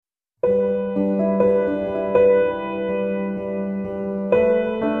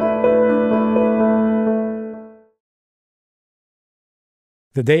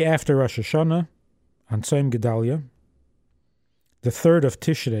The day after Rosh Hashanah, on Tzom Gedalia, the 3rd of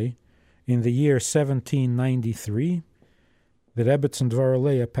Tishrei, in the year 1793, the Rebbetzin Dvar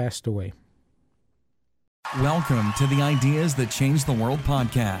Aleya passed away. Welcome to the Ideas That Change the World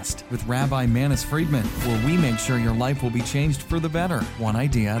podcast with Rabbi Manis Friedman, where we make sure your life will be changed for the better, one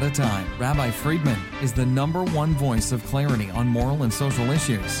idea at a time. Rabbi Friedman is the #1 voice of clarity on moral and social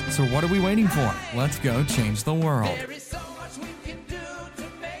issues. So what are we waiting for? Let's go change the world. There is so much we can do to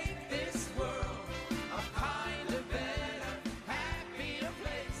make this world a kinder, better, happier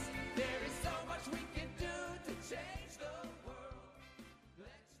place. There is so much we can do to change the world.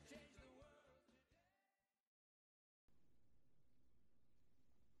 Let's change the world.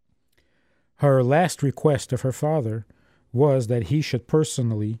 Her last request of her father was that he should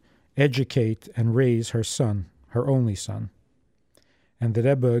personally educate and raise her son, her only son. And the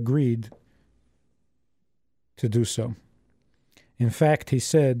Rebbe agreed to do so. In fact, he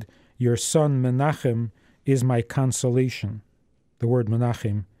said, "Your son Menachem is my consolation." The word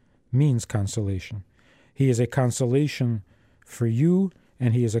Menachem means consolation. He is a consolation for you,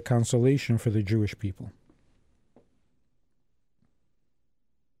 and he is a consolation for the Jewish people.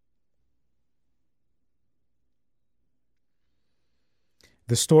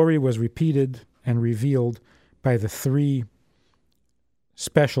 The story was repeated and revealed by the 3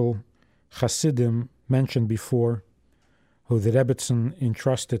 special Hasidim mentioned before, who the Rebbetzin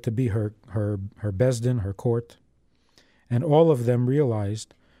entrusted to be her Bezdin, her court, and all of them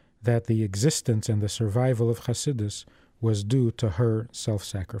realized that the existence and the survival of Hasidus was due to her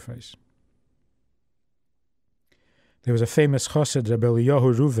self-sacrifice. There was a famous Chassid, Rebbe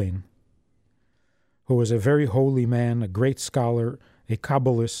Eliyahu Ruvain, who was a very holy man, a great scholar, a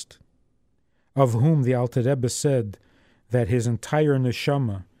Kabbalist, of whom the Alter Rebbe said that his entire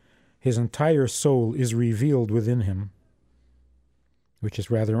neshama, his entire soul, is revealed within him, which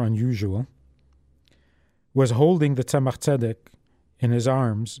is rather unusual, was holding the Tzemach Tzedek in his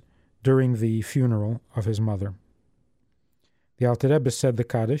arms during the funeral of his mother. The Alter Rebbe said the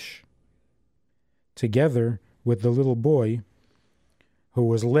Kaddish, together with the little boy who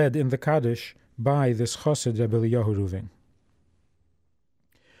was led in the Kaddish by this Chassid Rebbe Eliyahu Ruvain.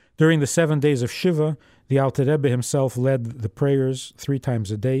 During the 7 days of Shiva, the Alter Rebbe himself led the prayers 3 times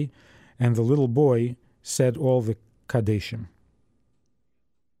a day, and the little boy said all the Kadeshim.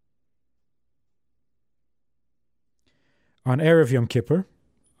 On Erev Yom Kippur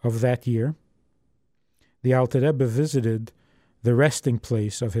of that year, the Alter Rebbe visited the resting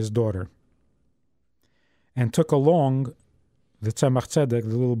place of his daughter and took along the Tzemach Tzedek,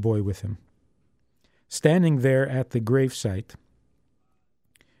 the little boy, with him. Standing there at the gravesite,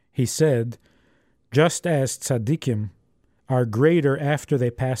 he said, "Just as tzaddikim are greater after they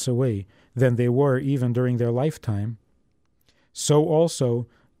pass away than they were even during their lifetime, so also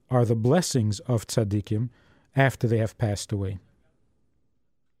are the blessings of tzaddikim after they have passed away."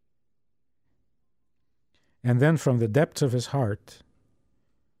 And then from the depths of his heart,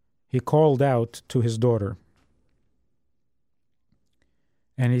 he called out to his daughter,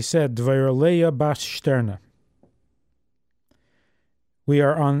 and he said, "Dvar Aleya bas Shterna.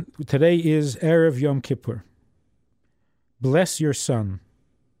 Today is Erev Yom Kippur. Bless your son,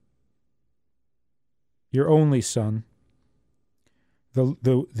 your only son,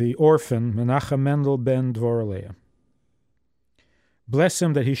 the orphan, Menachem Mendel ben Dvar Aleya. Bless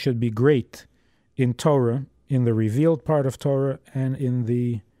him that he should be great in Torah, in the revealed part of Torah and in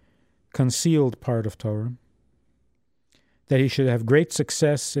the concealed part of Torah, that he should have great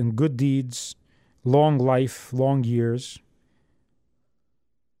success in good deeds, long life, long years.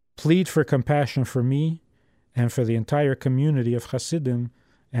 Plead for compassion for me and for the entire community of Hasidim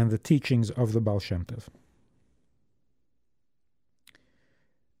and the teachings of the Baal Shem Tov."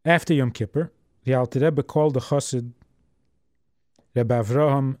 After Yom Kippur, the Alter Rebbe called the Chassid, Rebbe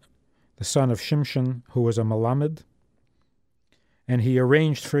Avraham, the son of Shimshon, who was a Melamed, and he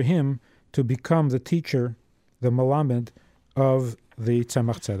arranged for him to become the teacher, the Melamed, of the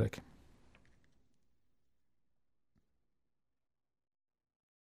Tzemach Tzedek.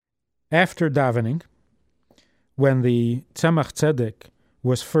 After davening, when the Tzemach Tzedek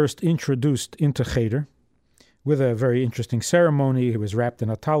was first introduced into Cheder, with a very interesting ceremony, he was wrapped in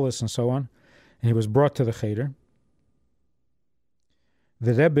a talis and so on, and he was brought to the Cheder,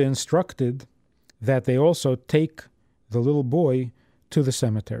 the Rebbe instructed that they also take the little boy to the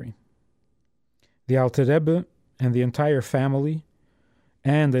cemetery. The Alter Rebbe and the entire family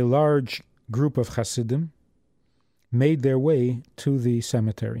and a large group of Hasidim made their way to the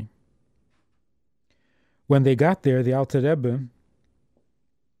cemetery. When they got there, the Alter Rebbe,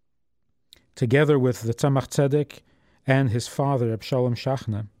 together with the Tzemach Tzedek and his father, Abshalom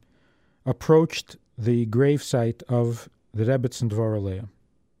Shachna, approached the gravesite of the Rebbetzin Dvor Aleya.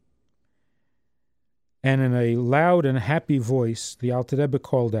 And in a loud and happy voice, the Alter Rebbe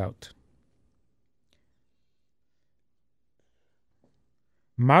called out,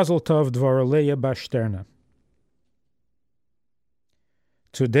 Mazel Tov Dvor Aleya Bas Shterna.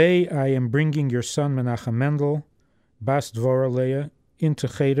 Today I am bringing your son Menachem Mendel, Bas Dvor Aleya, into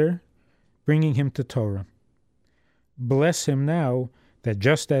Cheder, bringing him to Torah. Bless him now that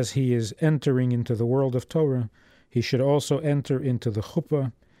just as he is entering into the world of Torah, he should also enter into the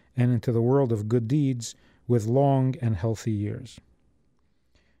chuppah and into the world of good deeds with long and healthy years.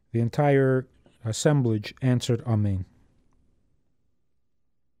 The entire assemblage answered Amen.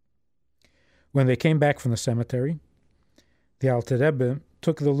 When they came back from the cemetery, the Alter Rebbe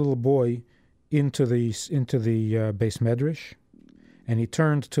took the little boy into the Beis Medrash, and he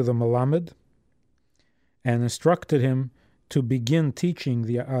turned to the Melamed and instructed him to begin teaching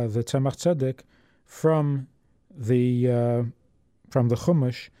the Tzemach Tzedek from the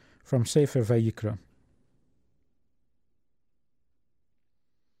Chumash, from Sefer Vayikra.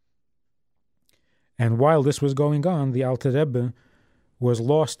 And while this was going on, the Alter Rebbe was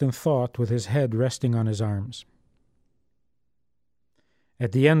lost in thought with his head resting on his arms.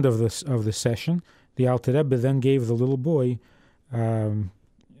 At the end of the session, the Alter Rebbe then gave the little boy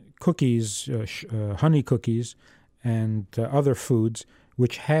cookies, honey cookies, and other foods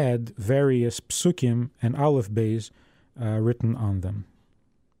which had various psukim and aleph beis written on them.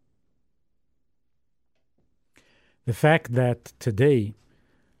 The fact that today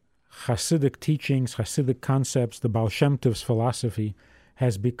Hasidic teachings, Hasidic concepts, the Baal Shem Tov's philosophy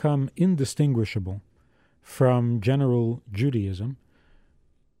has become indistinguishable from general Judaism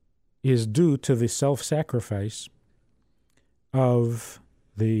is due to the self-sacrifice of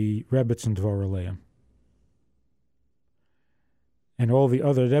the Rebbetzin Dvor Aleya and all the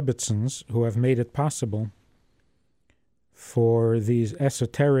other Rebbetzins who have made it possible for these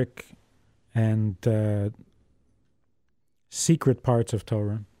esoteric and secret parts of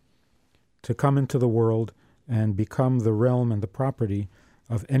Torah to come into the world and become the realm and the property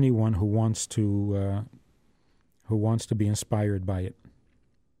of anyone who wants to be inspired by it.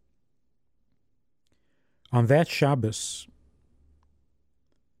 On that Shabbos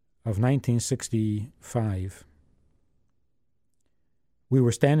of 1965, we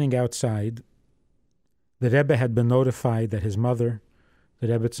were standing outside. The Rebbe had been notified that his mother, the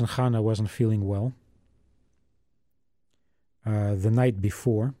Rebbetzin Chana, wasn't feeling well the night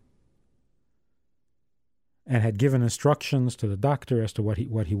before, and had given instructions to the doctor as to what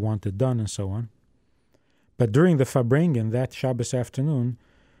he wanted done and so on. But during the Farbrengen that Shabbos afternoon,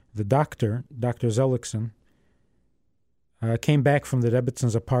 the doctor, Dr. Zellickson, came back from the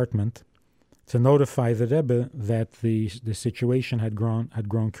Rebbetzins' apartment to notify the Rebbe that the situation had grown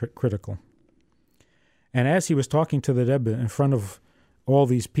critical. And as he was talking to the Rebbe in front of all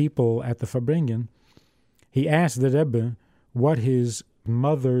these people at the Farbrengen, he asked the Rebbe what his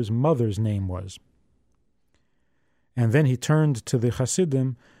mother's name was. And then he turned to the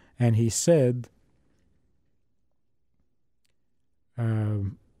Hasidim and he said,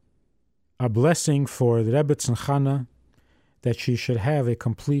 a blessing for the Rebbetzin Chana, that she should have a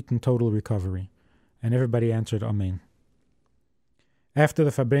complete and total recovery. And everybody answered Amen. After the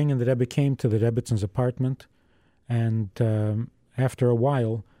Farbrengen, the Rebbe came to the Rebbetzins' apartment, and after a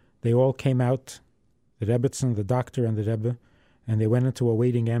while, they all came out, the Rebbetzin, the doctor, and the Rebbe, and they went into a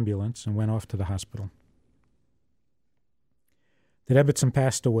waiting ambulance and went off to the hospital. The Rebbetzin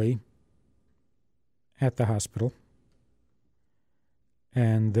passed away at the hospital,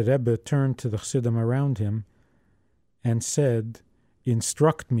 and the Rebbe turned to the Chassidim around him and said,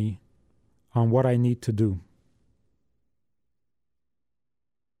 instruct me on what I need to do.